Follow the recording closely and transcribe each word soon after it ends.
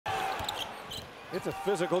It's a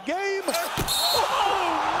physical game.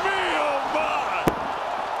 Oh, me, oh, my.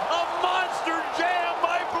 A monster jam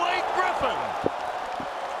by Blake Griffin.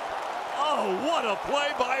 Oh, what a play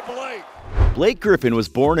by Blake. Blake Griffin was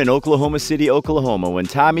born in Oklahoma City, Oklahoma, when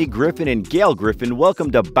Tommy Griffin and Gail Griffin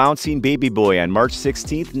welcomed a bouncing baby boy on March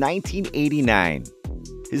 16, 1989.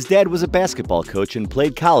 His dad was a basketball coach and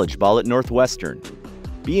played college ball at Northwestern.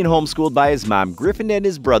 Being homeschooled by his mom, Griffin and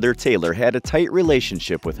his brother Taylor had a tight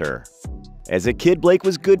relationship with her. As a kid, Blake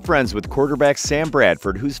was good friends with quarterback Sam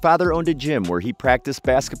Bradford, whose father owned a gym where he practiced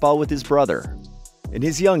basketball with his brother. In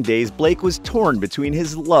his young days, Blake was torn between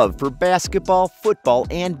his love for basketball, football,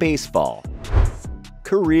 and baseball.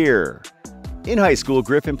 Career. In high school,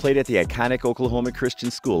 Griffin played at the iconic Oklahoma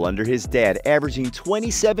Christian School under his dad, averaging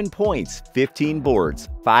 27 points, 15 boards,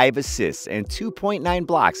 5 assists, and 2.9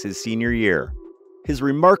 blocks his senior year. His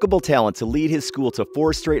remarkable talent to lead his school to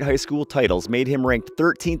 4 straight high school titles made him ranked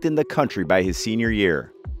 13th in the country by his senior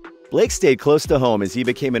year. Blake stayed close to home as he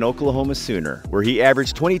became an Oklahoma Sooner, where he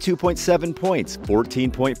averaged 22.7 points,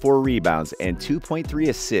 14.4 rebounds, and 2.3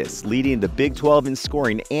 assists, leading the Big 12 in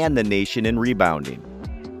scoring and the nation in rebounding.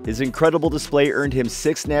 His incredible display earned him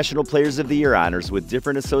 6 National Players of the Year honors with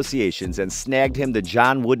different associations and snagged him the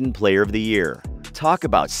John Wooden Player of the Year. Talk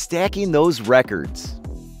about stacking those records.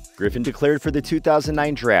 Griffin declared for the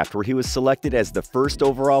 2009 draft, where he was selected as the first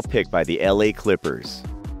overall pick by the LA Clippers.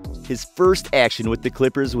 His first action with the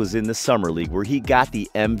Clippers was in the Summer League, where he got the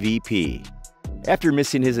MVP. After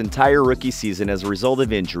missing his entire rookie season as a result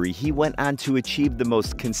of injury, he went on to achieve the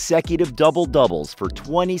most consecutive double-doubles for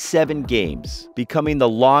 27 games, becoming the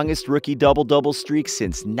longest rookie double-double streak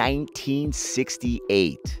since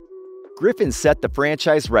 1968. Griffin set the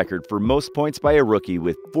franchise record for most points by a rookie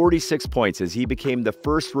with 46 points as he became the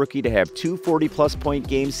first rookie to have 2 40-plus point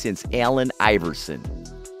games since Allen Iverson.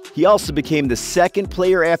 He also became the second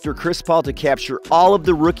player after Chris Paul to capture all of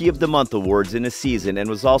the Rookie of the Month awards in a season and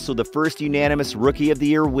was also the first unanimous Rookie of the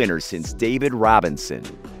Year winner since David Robinson.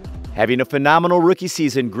 Having a phenomenal rookie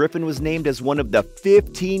season, Griffin was named as one of the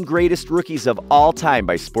 15 greatest rookies of all time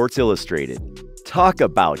by Sports Illustrated. Talk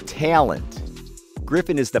about talent.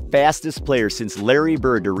 Griffin is the fastest player since Larry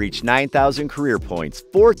Bird to reach 9,000 career points,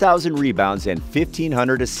 4,000 rebounds, and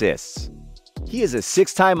 1,500 assists. He is a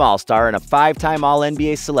 6-time All-Star and a 5-time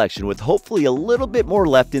All-NBA selection with hopefully a little bit more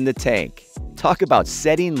left in the tank. Talk about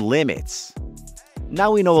setting limits.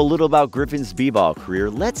 Now we know a little about Griffin's b-ball career,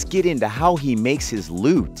 let's get into how he makes his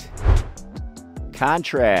loot.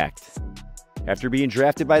 Contract. After being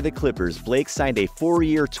drafted by the Clippers, Blake signed a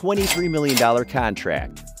 4-year, $23 million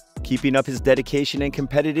contract. Keeping up his dedication and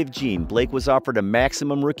competitive gene, Blake was offered a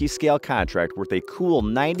maximum rookie scale contract worth a cool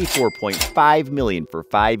 $94.5 million for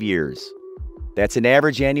 5 years. That's an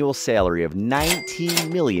average annual salary of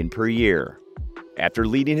 $19 million per year. After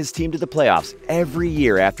leading his team to the playoffs every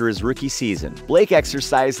year after his rookie season, Blake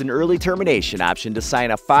exercised an early termination option to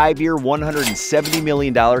sign a 5-year, $170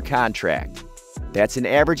 million contract. That's an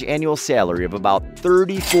average annual salary of about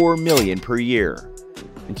 $34 million per year.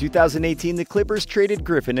 In 2018, the Clippers traded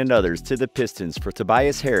Griffin and others to the Pistons for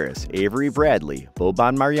Tobias Harris, Avery Bradley,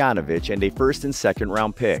 Boban Marjanovic, and a first and second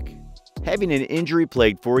round pick. Having an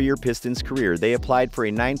injury-plagued 4-year Pistons career, they applied for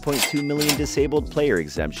a $9.2 million disabled player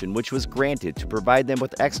exemption, which was granted to provide them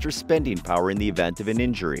with extra spending power in the event of an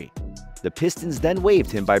injury. The Pistons then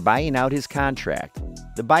waived him by buying out his contract.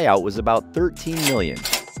 The buyout was about $13 million.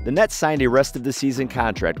 The Nets signed a rest-of-the-season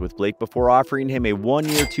contract with Blake before offering him a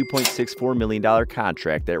 1-year, $2.64 million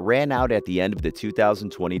contract that ran out at the end of the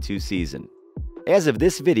 2022 season. As of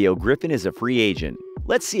this video, Griffin is a free agent.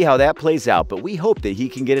 Let's see how that plays out, but we hope that he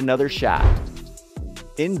can get another shot.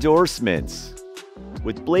 Endorsements.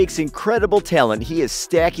 With Blake's incredible talent, he is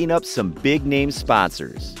stacking up some big-name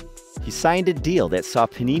sponsors. He signed a deal that saw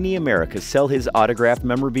Panini America sell his autographed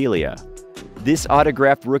memorabilia. This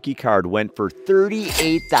autographed rookie card went for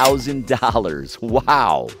 $38,000.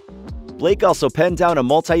 Wow! Blake also penned down a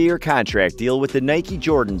multi-year contract deal with the Nike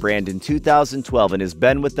Jordan brand in 2012 and has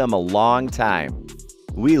been with them a long time.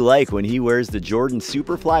 We like when he wears the Jordan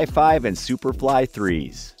Superfly 5 and Superfly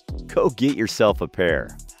 3s. Go get yourself a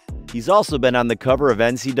pair. He's also been on the cover of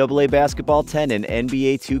NCAA Basketball 10 and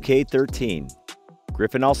NBA 2K13.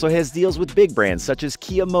 Griffin also has deals with big brands such as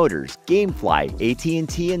Kia Motors, Gamefly,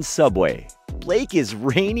 AT&T, and Subway. Blake is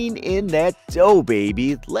reining in that dough,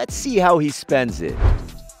 baby. Let's see how he spends it.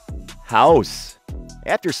 House.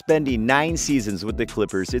 After spending 9 seasons with the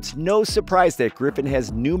Clippers, it's no surprise that Griffin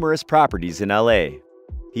has numerous properties in LA.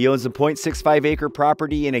 He owns a 0.65-acre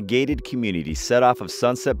property in a gated community set off of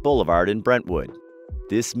Sunset Boulevard in Brentwood.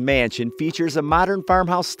 This mansion features a modern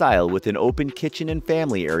farmhouse style with an open kitchen and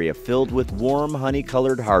family area filled with warm,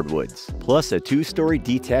 honey-colored hardwoods, plus a 2-story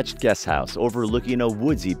detached guest house overlooking a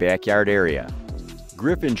woodsy backyard area.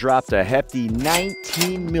 Griffin dropped a hefty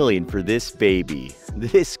 $19 million for this baby.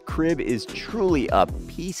 This crib is truly a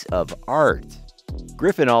piece of art.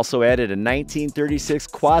 Griffin also added a 1936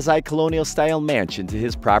 quasi-colonial style mansion to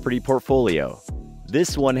his property portfolio.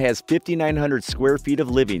 This one has 5,900 square feet of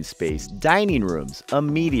living space, dining rooms, a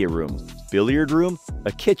media room, billiard room,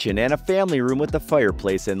 a kitchen, and a family room with a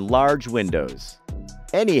fireplace and large windows.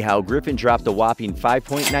 Anyhow, Griffin dropped a whopping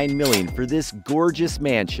 $5.9 million for this gorgeous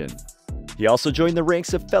mansion. He also joined the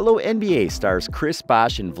ranks of fellow NBA stars Chris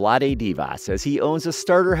Bosh and Vlade Divac as he owns a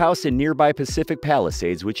starter house in nearby Pacific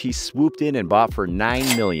Palisades, which he swooped in and bought for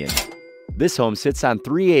 $9 million. This home sits on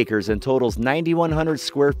 3 acres and totals 9,100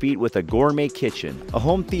 square feet with a gourmet kitchen, a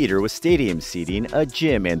home theater with stadium seating, a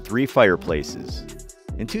gym, and 3 fireplaces.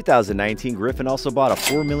 In 2019, Griffin also bought a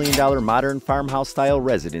 $4 million modern farmhouse-style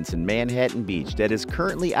residence in Manhattan Beach that is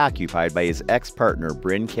currently occupied by his ex-partner,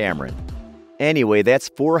 Brynn Cameron. Anyway, that's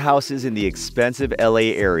 4 houses in the expensive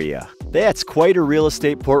LA area. That's quite a real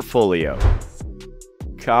estate portfolio.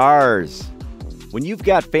 Cars. When you've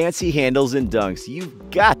got fancy handles and dunks,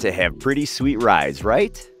 you've got to have pretty sweet rides,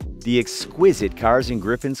 right? The exquisite cars in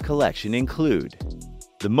Griffin's collection include: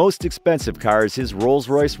 the most expensive car is his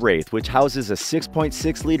Rolls-Royce Wraith, which houses a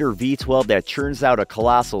 6.6-liter V12 that churns out a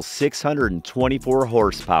colossal 624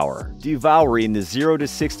 horsepower, devouring the 0 to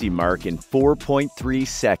 60 mark in 4.3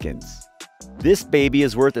 seconds. This baby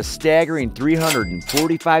is worth a staggering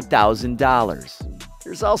 $345,000.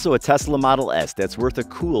 There's also a Tesla Model S that's worth a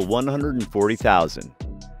cool $140,000.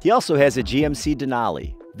 He also has a GMC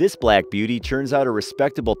Denali. This black beauty churns out a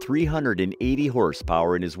respectable 380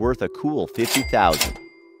 horsepower and is worth a cool $50,000.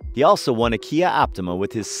 He also won a Kia Optima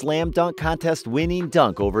with his slam dunk contest winning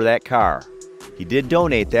dunk over that car. He did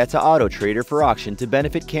donate that to Auto Trader for auction to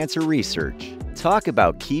benefit cancer research. Talk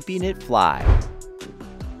about keeping it fly.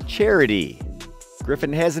 Charity.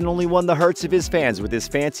 Griffin hasn't only won the hearts of his fans with his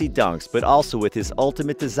fancy dunks, but also with his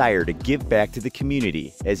ultimate desire to give back to the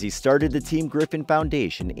community, as he started the Team Griffin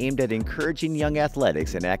Foundation aimed at encouraging young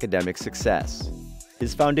athletics and academic success.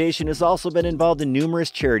 His foundation has also been involved in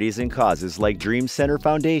numerous charities and causes like Dream Center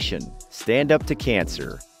Foundation, Stand Up to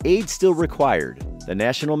Cancer, AIDS Still Required, the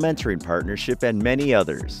National Mentoring Partnership, and many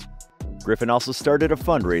others. Griffin also started a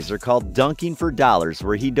fundraiser called Dunking for Dollars,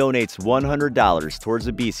 where he donates $100 towards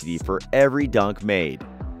obesity for every dunk made.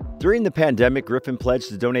 During the pandemic, Griffin pledged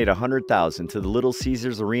to donate $100,000 to the Little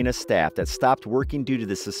Caesars Arena staff that stopped working due to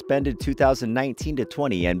the suspended 2019-20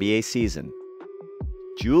 NBA season.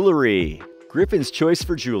 Jewelry. Griffin's choice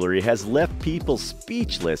for jewelry has left people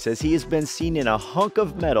speechless, as he has been seen in a hunk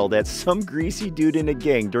of metal that some greasy dude in a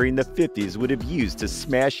gang during the 50s would have used to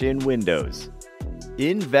smash in windows.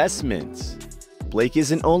 Investments. Blake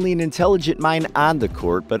isn't only an intelligent mind on the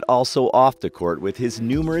court, but also off the court with his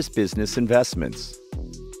numerous business investments.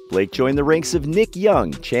 Blake joined the ranks of Nick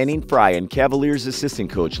Young, Channing Frye, and Cavaliers assistant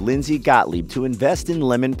coach Lindsey Gottlieb to invest in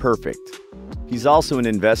Lemon Perfect. He's also an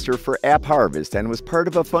investor for App Harvest and was part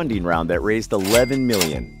of a funding round that raised $11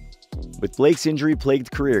 million. With Blake's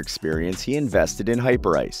injury-plagued career experience, he invested in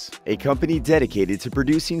Hyperice, a company dedicated to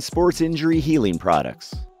producing sports injury healing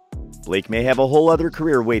products. Blake may have a whole other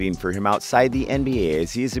career waiting for him outside the NBA,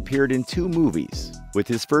 as he has appeared in 2 movies, with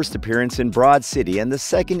his first appearance in Broad City and the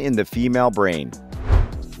second in The Female Brain.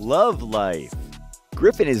 Love life.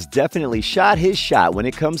 Griffin has definitely shot his shot when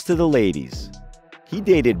it comes to the ladies. He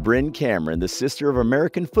dated Brynn Cameron, the sister of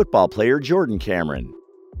American football player Jordan Cameron.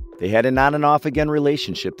 They had an on and off again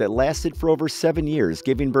relationship that lasted for over 7 years,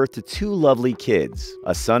 giving birth to 2 lovely kids,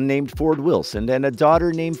 a son named Ford Wilson and a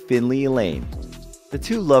daughter named Finley Elaine. The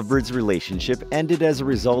 2 lovebirds' relationship ended as a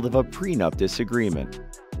result of a prenup disagreement.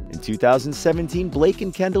 In 2017, Blake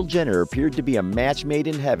and Kendall Jenner appeared to be a match made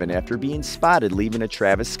in heaven after being spotted leaving a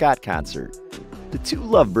Travis Scott concert. The 2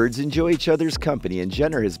 lovebirds enjoy each other's company, and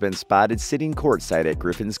Jenner has been spotted sitting courtside at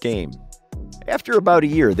Griffin's game. After about a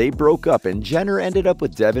year, they broke up and Jenner ended up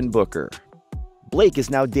with Devin Booker. Blake is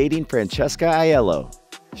now dating Francesca Aiello.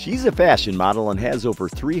 She's a fashion model and has over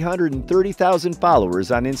 330,000 followers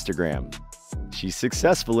on Instagram. She's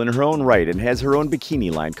successful in her own right and has her own bikini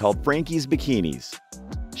line called Frankie's Bikinis.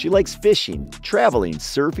 She likes fishing, traveling,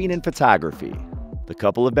 surfing, and photography. The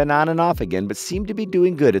couple have been on and off again, but seem to be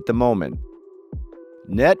doing good at the moment.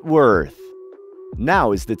 Net worth.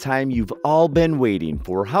 Now is the time you've all been waiting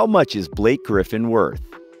for. How much is Blake Griffin worth?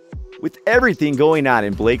 With everything going on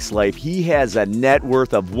in Blake's life, he has a net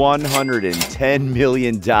worth of $110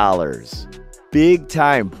 million. Big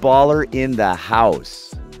time baller in the house.